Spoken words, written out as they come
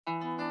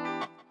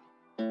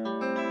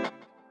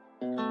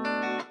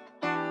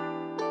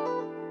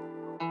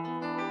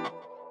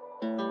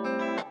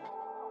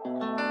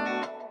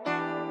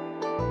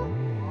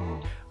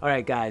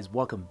Alright guys,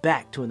 welcome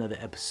back to another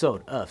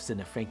episode of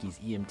Frankie's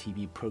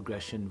EMTB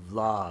progression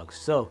vlog.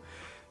 So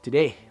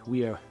today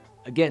we are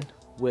again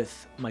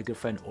with my good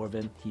friend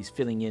Orvin. He's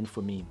filling in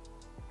for me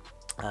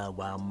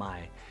while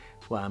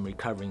I'm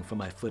recovering from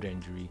my foot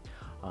injury.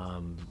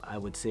 I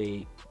would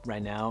say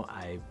right now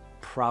I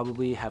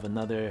probably have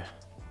another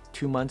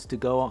 2 months to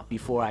go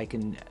before I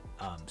can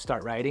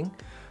start riding.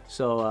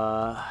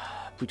 So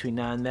between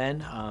now and then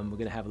we're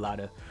gonna have a lot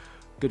of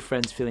good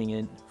friends filling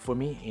in for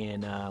me,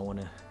 and I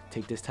want to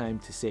take this time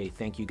to say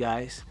thank you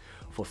guys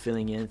for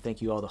filling in.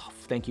 Thank you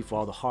for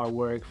all the hard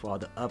work, for all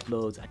the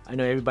uploads. I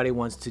know everybody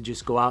wants to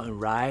just go out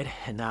and ride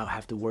and not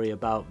have to worry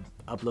about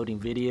uploading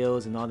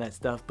videos and all that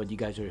stuff, but you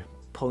guys are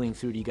pulling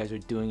through. You guys are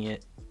doing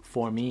it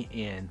for me,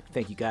 and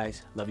thank you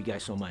guys. Love you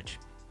guys so much.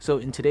 So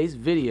in today's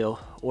video,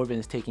 Orvin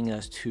is taking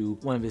us to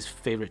one of his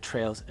favorite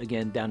trails,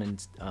 again down in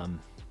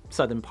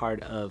southern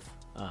part of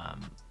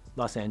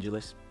Los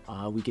Angeles.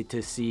 We get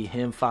to see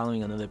him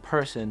following another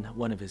person,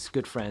 one of his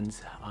good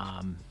friends,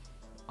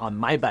 on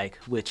my bike,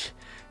 which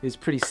is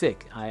pretty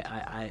sick.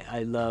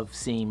 I love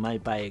seeing my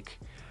bike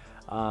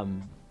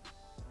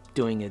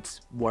doing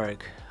its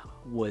work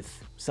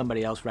with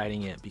somebody else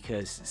riding it,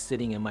 because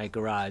sitting in my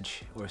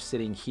garage or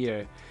sitting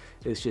here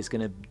is just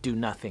gonna do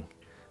nothing.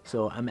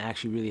 So I'm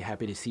actually really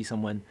happy to see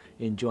someone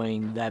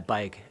enjoying that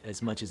bike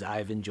as much as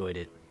I've enjoyed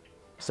it.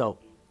 So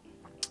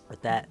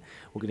with that,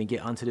 we're gonna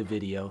get onto the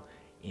video,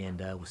 and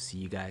we'll see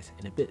you guys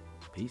in a bit.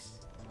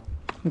 Peace.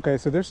 Okay,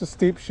 so there's a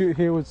steep chute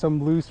here with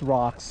some loose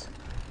rocks.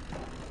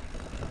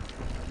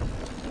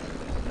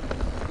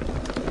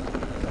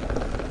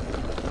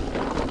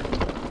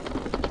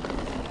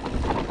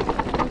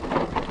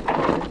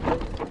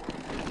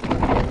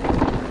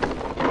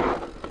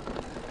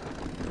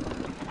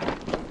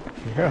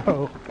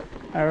 Yo,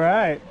 all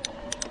right.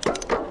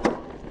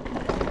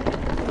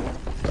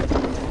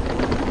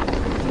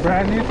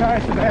 Brand new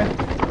tires today.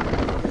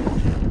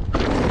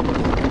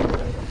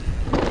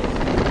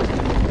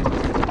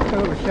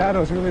 Oh, the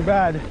shadow's really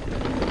bad.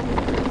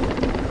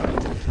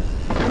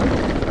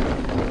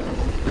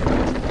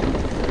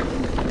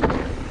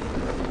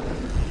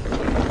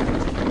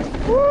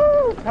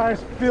 Woo!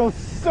 Tires feel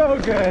so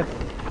good.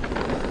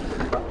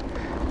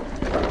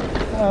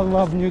 I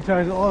love new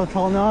tires. All the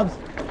tall knobs,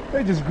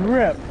 they just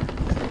grip.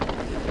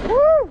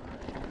 Woo!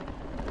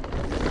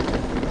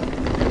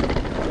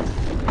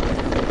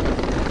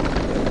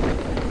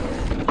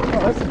 Oh,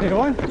 that's a big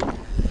one.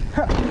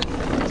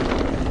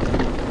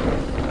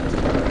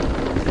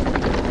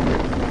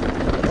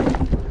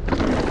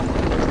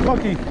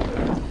 Monkey.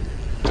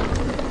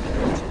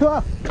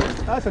 Ah,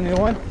 that's a new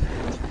one.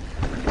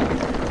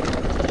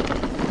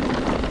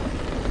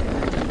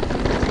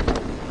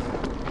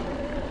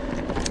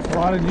 A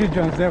lot of new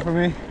jumps there for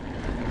me.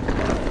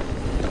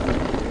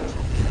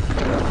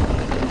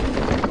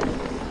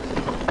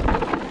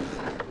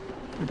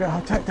 Look at how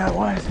tight that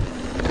was.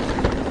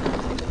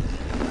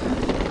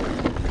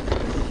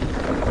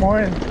 More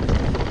in.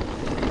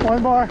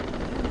 One bar.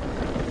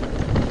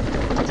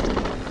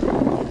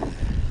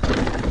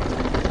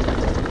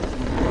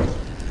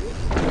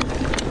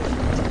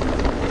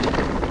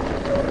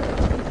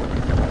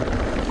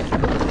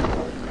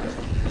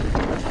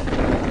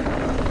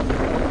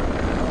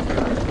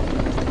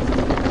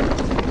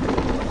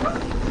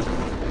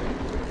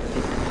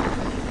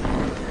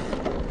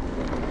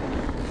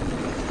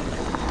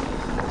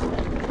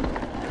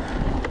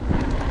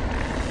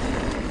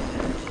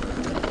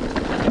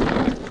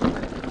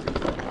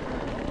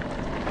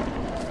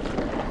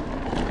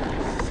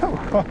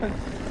 Fun.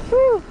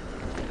 Woo.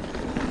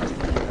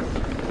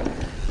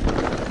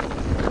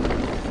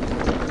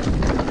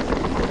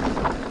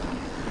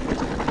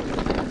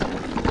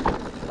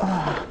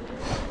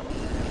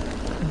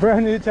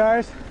 Brand new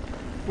tires.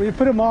 When you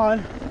put them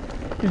on,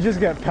 you just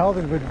get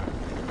pelted with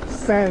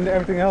sand and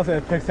everything else that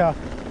it picks up.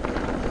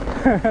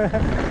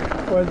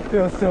 But it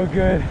feels so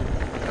good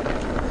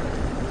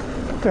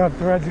to have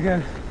threads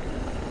again.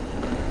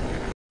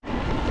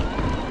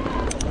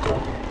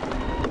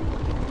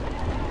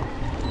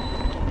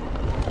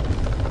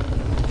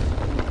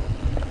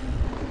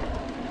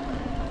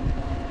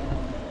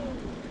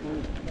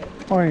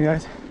 Morning,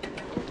 guys.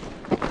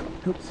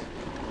 Oops.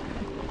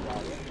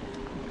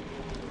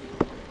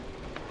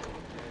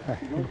 All right.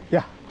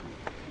 Yeah.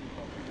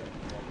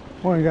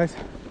 Morning, guys.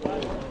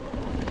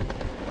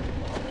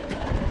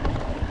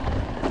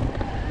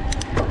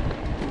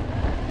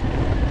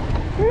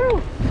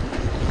 Woo!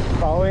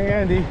 Following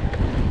Andy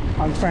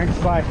on Frank's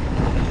bike.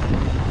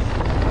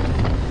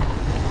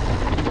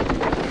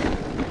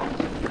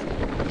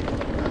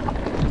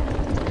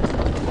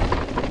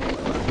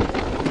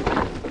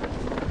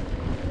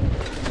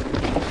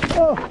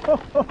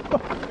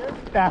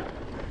 Yeah,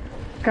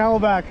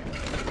 Camelback.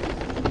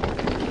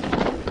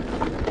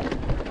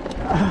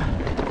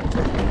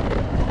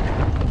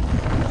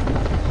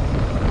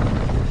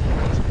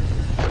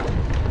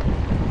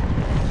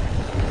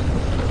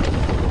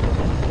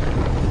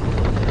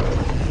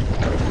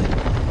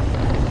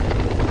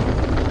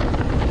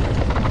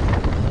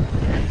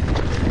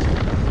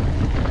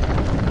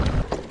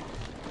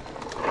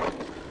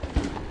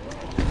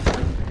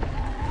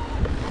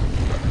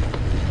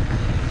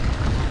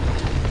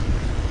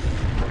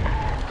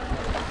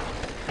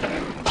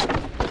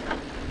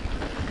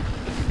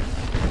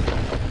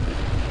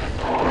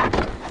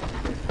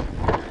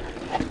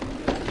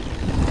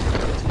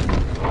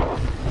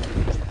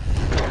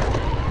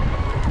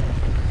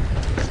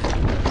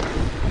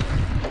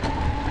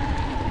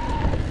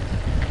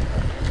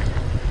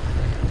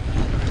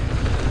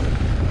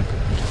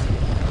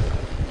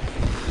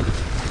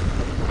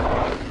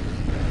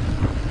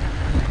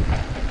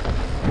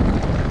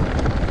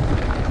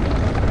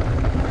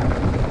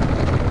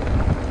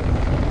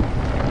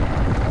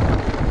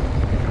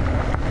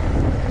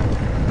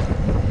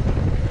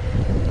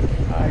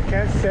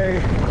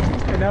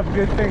 enough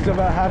good things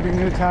about having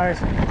new tires.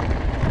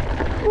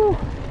 Woo.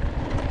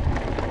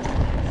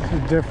 It's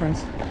a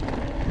difference.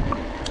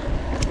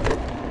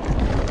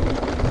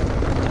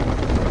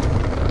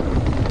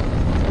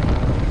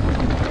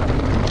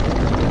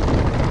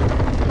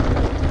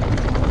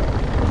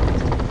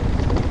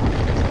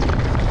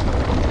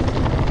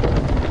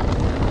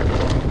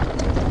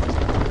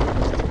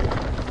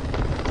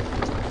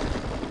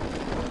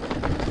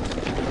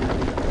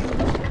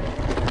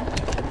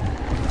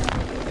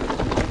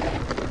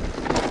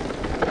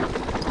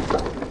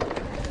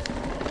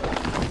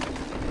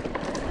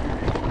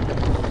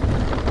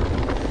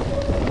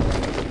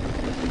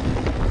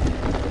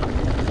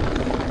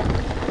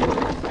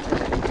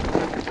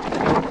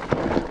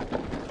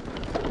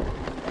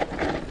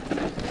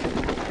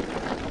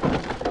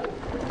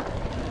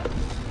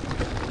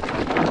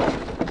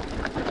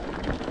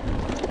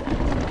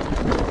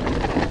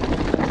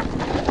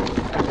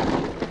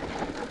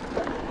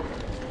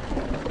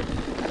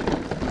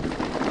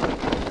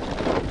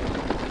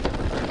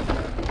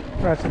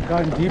 Ruts have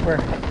gotten deeper.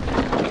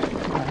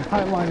 My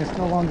high line is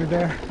no longer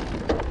there.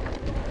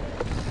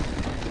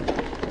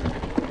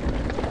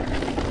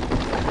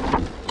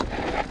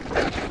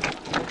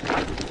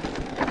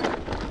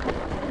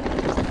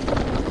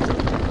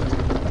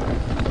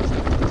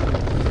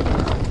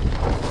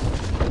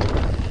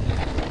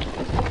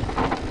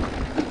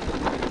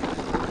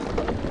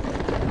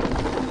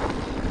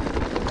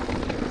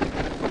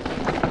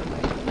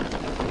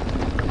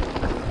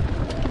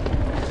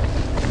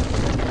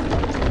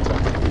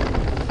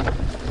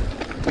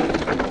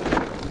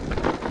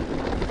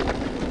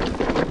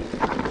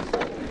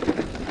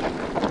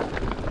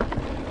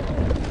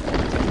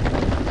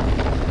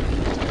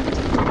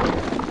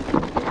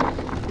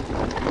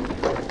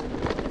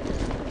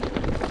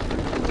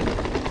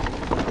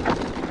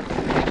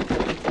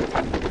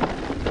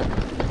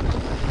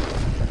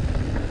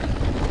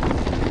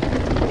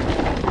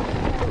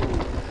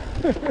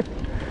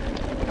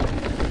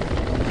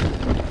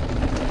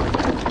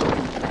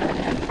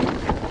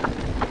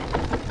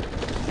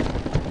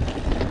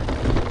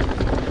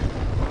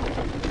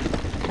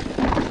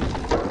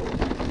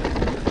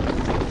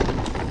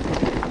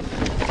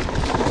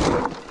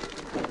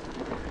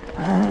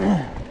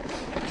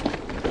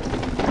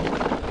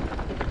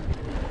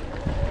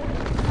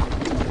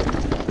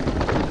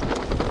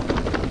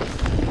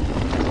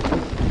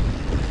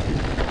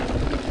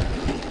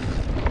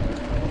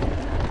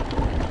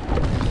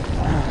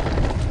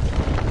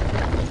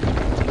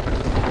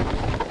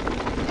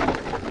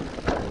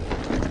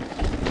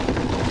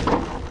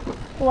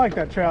 I like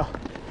that trail.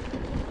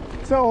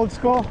 It's so old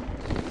school.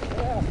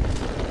 Yeah.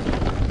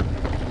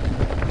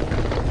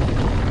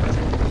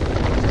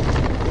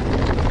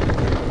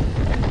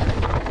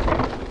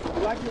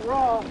 You like it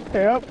raw?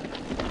 Yep.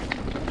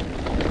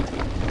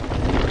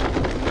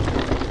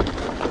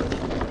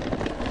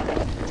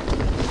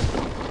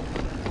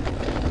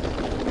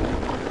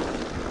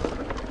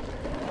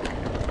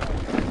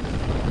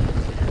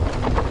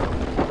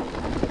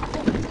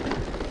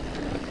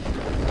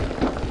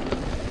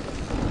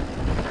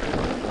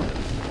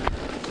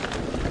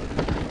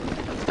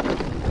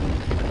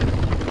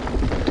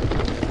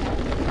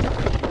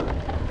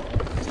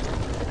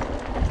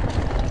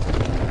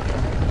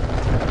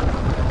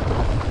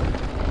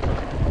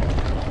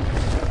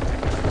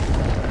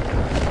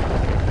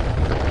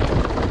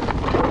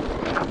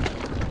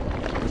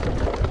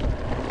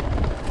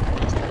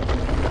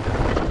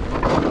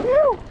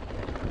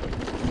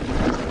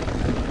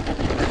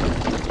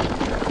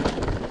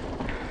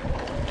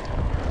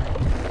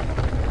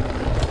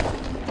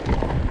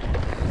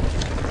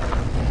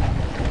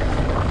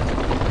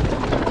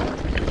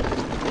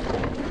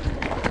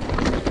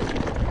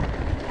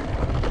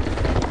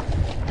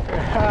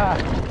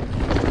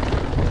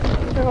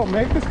 They don't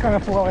make this kind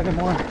of flow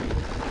anymore.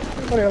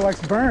 Everybody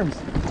likes berms.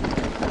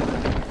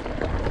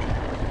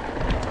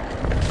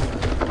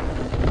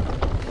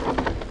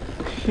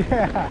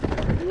 Yeah.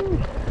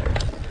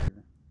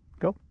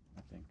 Go.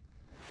 I think.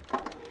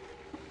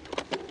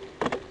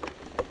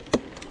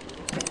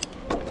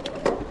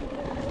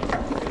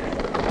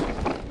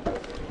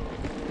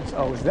 It's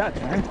always that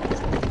turn.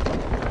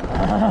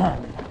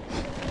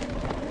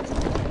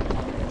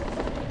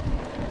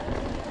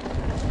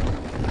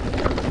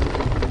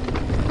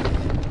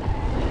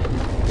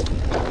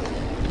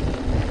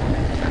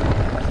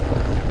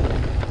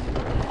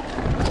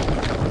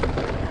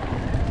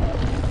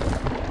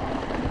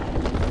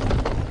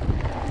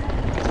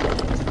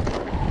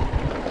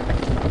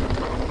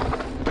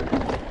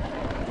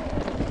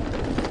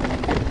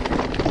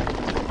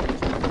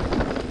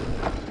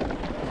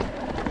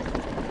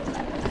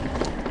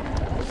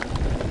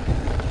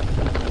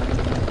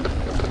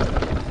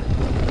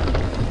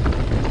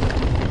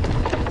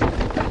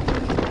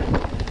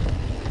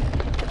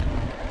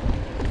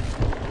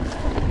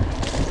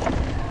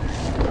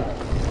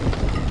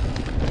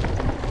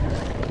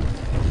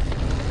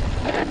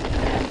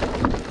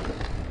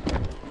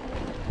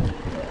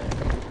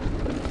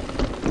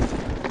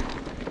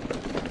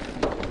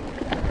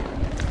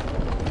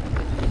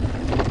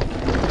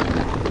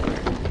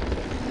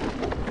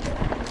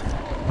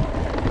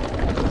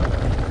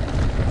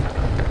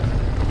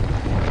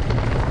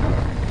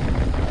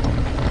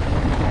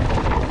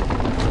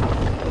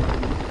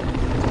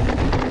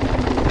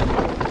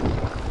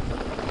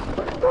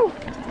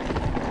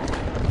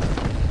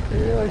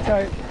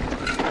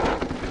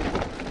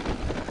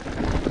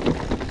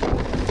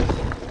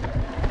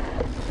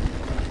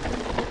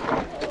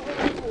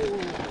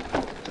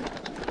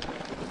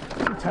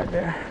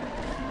 there.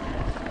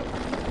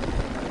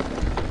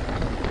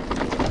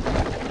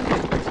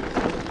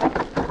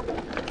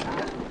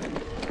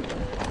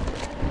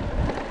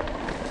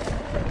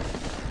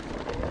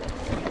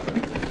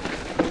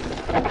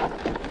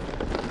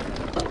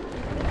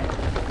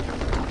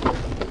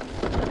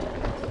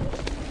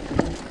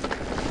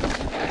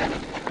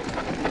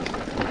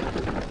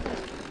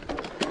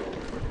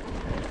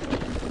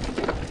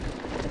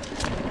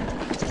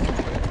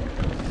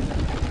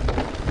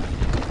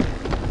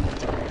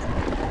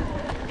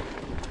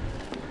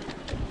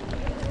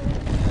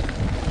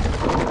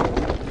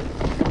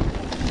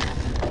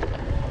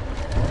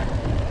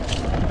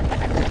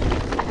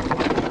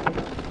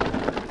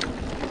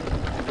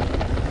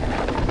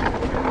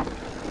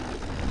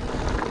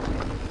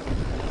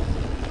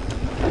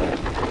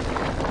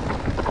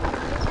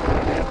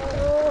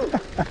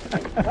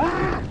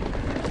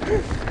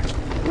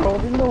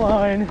 Holding the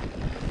line.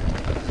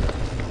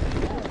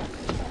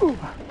 Ooh.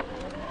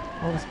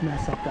 Always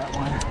mess up that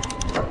one.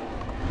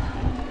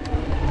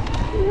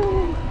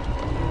 Ooh.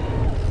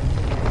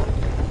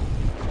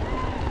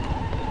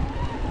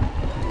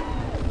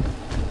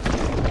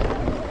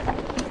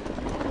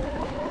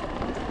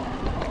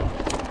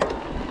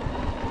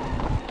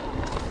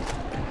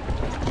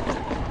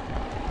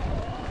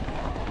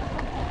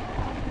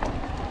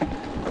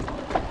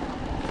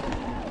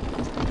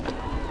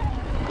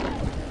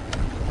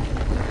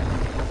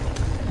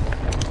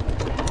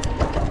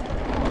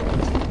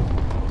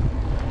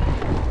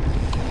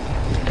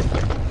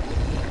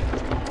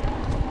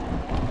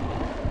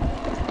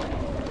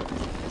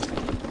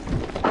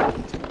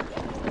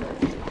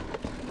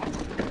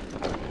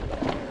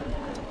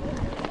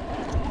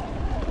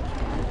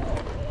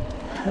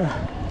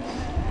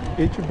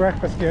 Eat your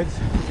breakfast, kids.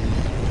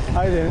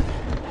 I didn't,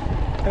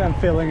 and I'm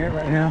feeling it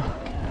right now.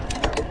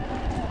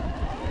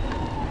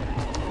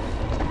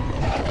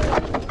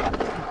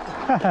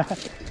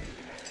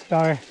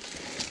 Sorry.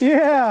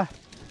 Yeah!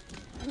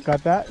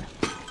 Got that?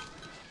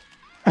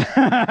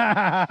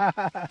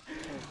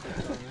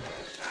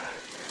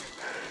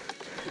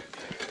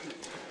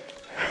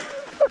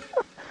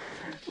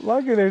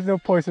 Lucky there's no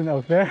poison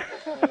out there.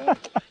 That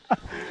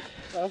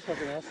was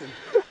fucking awesome.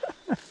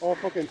 All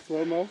fucking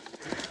slow-mo.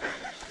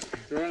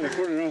 You're right in the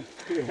corner, huh?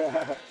 Yeah.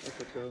 That's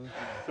what's going on.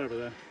 Sorry about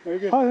that. Are you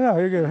good? Oh no,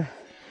 you're good.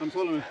 I'm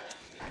following.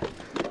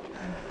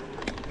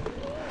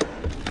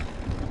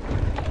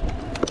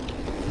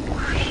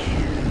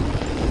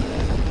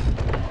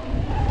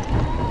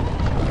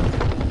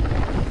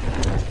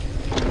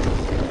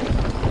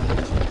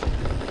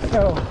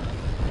 So,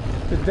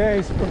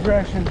 today's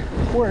progression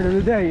word of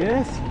the day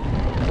is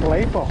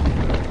playful.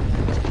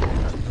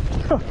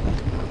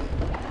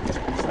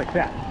 Just like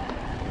that.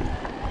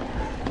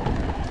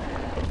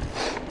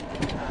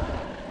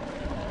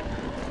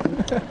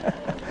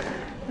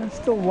 I'm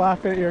still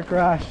laughing at your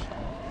crash.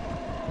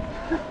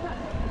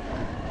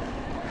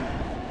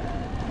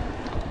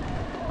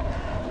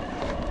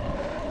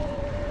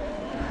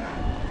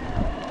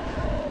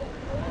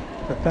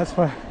 But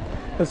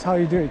that's how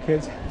you do it,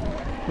 kids.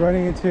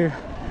 Running into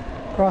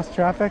cross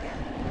traffic,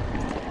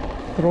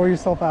 throw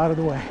yourself out of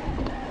the way.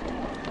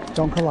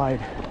 Don't collide.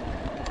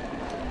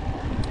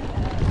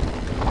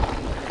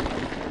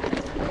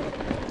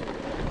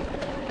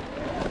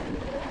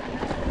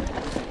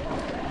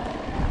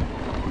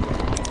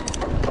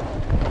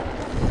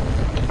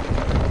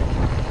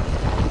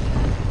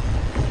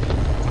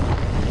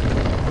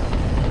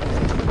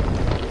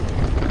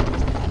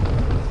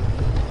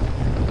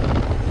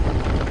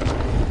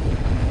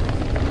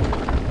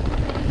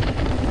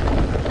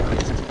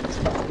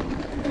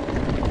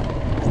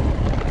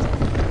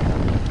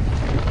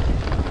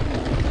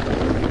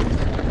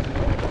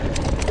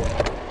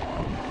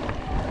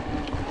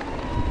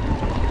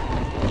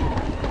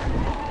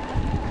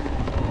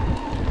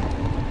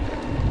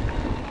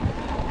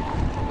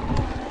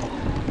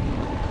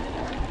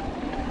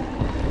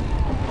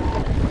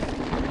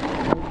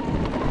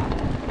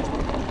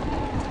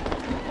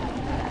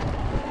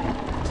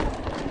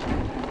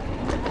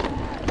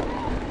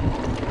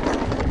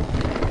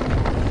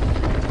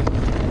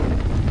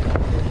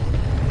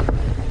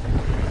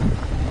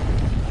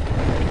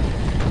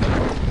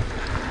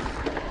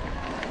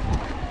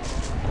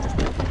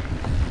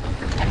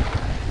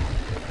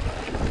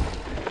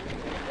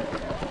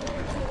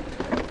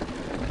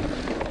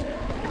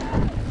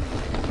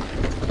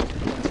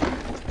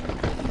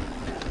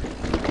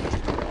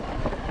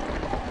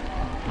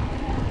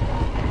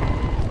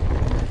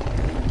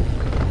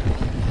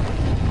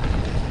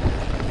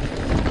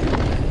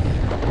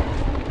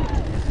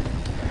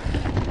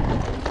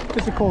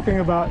 It's a cool thing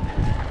about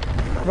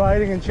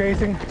riding and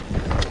chasing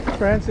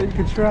friends that you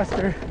can trust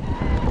their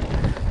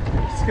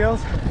skills.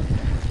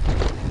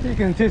 You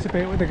can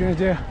anticipate what they're going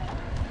to do.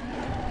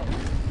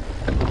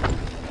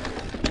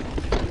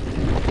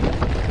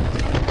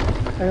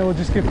 And it will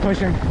just keep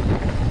pushing.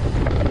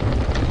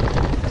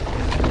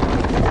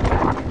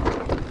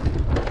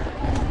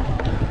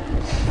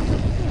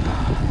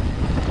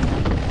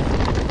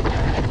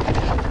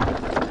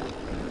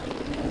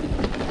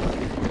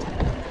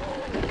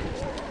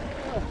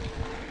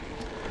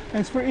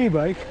 Thanks for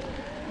e-bike.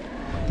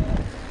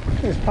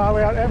 Just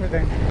power out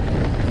everything.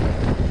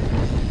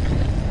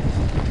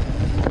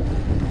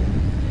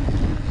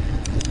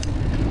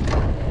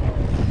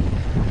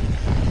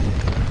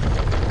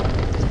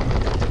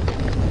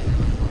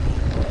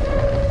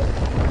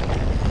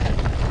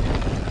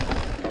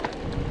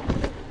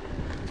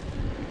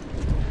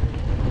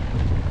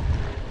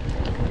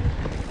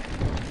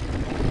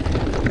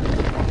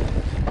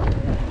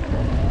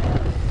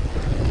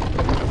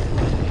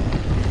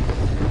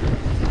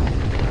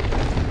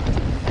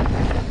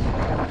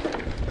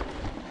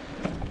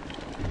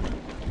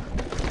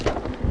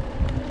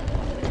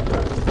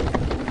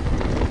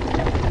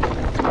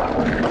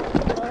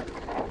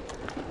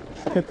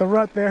 Hit the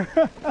rut there.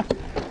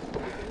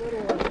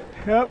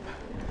 Yep.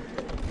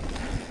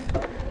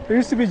 There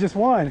used to be just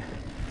one.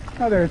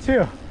 Now there are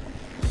two.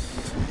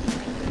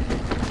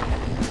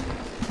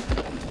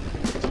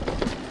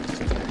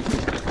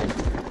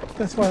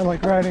 That's why I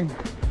like riding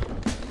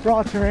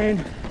raw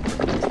terrain.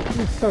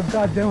 It's so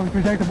goddamn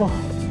unpredictable.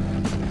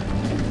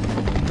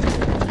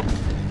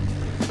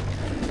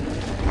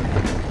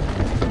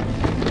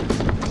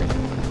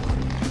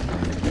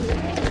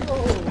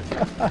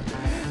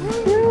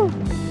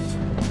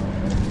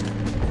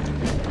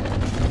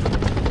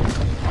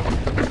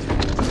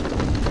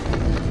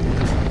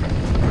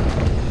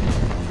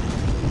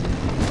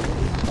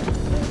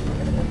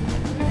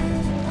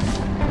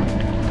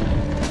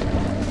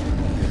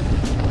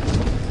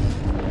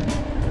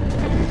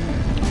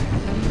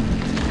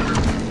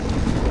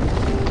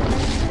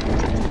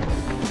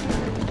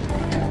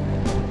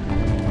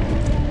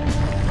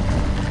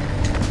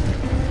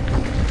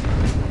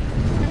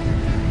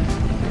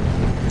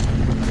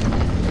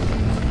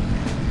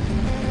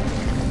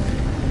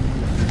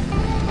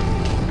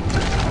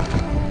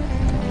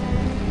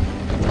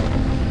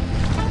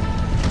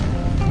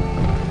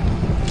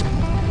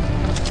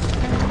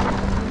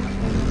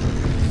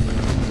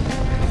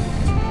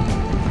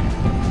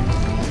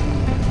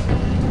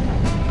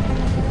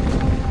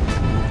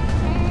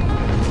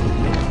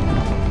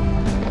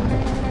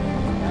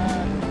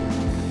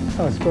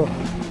 That was cool.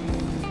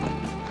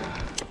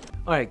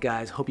 Alright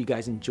guys, hope you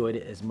guys enjoyed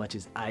it as much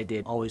as I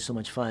did. Always so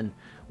much fun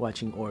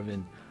watching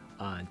Orvin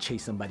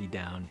chase somebody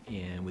down,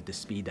 and with the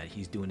speed that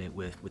he's doing it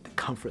with the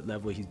comfort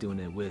level he's doing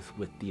it with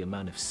the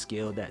amount of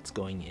skill that's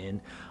going in.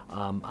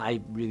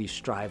 I really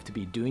strive to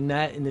be doing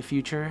that in the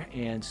future,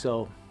 and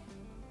so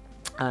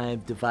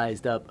I've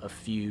devised up a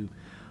few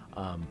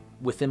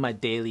within my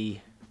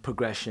daily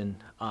progression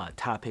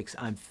topics.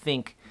 I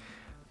think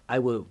I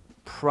will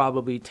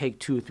probably take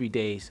 2 or 3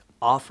 days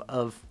off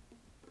of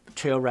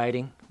trail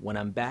riding when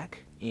I'm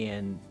back,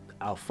 and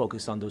I'll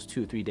focus on those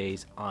 2 or 3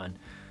 days on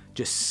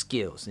just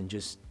skills and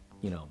just,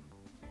 you know,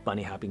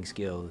 bunny hopping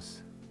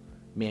skills,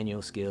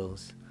 manual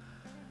skills,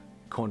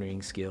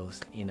 cornering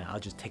skills. You know, I'll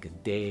just take a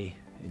day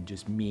and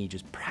just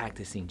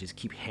practicing, just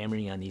keep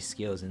hammering on these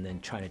skills, and then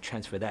trying to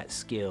transfer that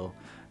skill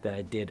that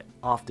I did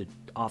off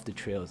the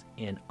trails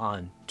and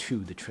on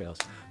to the trails.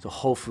 So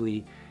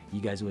hopefully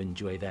you guys will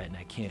enjoy that, and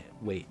I can't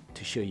wait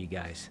to show you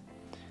guys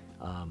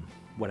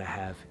what I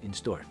have in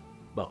store.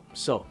 Well,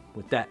 so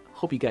with that,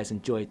 hope you guys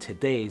enjoyed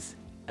today's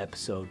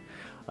episode.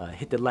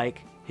 Hit the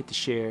like, hit the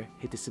share,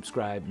 hit the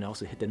subscribe, and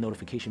also hit the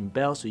notification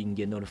bell so you can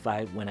get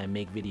notified when I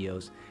make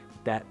videos.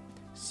 With that,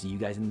 see you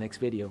guys in the next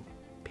video.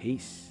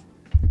 Peace.